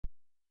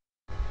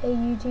Hey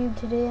YouTube,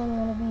 today I'm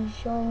going to be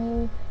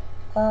showing you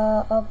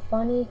a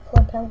funny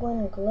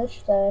Clubpenguin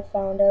glitch that I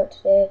found out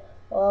today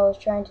while I was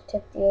trying to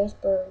tip the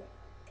iceberg.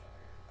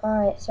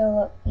 Alright, so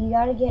look, you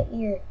gotta get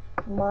your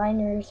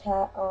miner's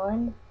hat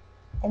on,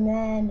 and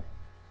then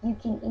you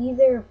can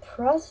either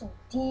press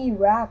D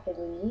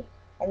rapidly,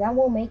 and that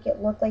will make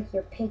it look like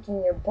you're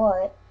picking your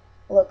butt.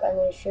 Look, I'm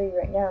going to show you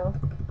right now.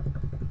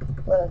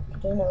 Look,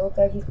 doesn't it look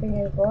like he's picking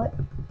his butt?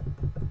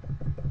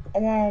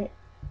 And then,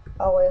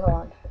 oh wait, hold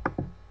on.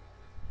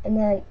 And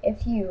then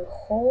if you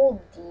hold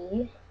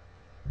D,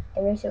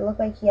 it makes it look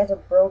like he has a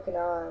broken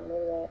arm.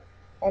 Look at that.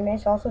 And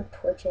it's also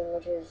twitching,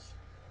 which is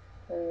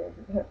weird.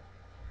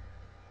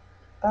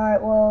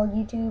 Alright, well,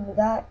 YouTube,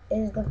 that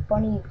is the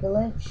funny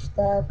glitch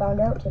that I found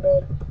out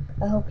today.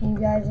 I hope you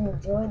guys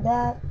enjoyed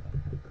that.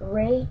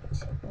 Rate,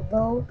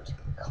 vote,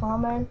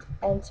 comment,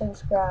 and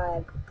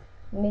subscribe.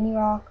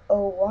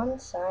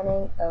 MiniRock01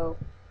 signing out.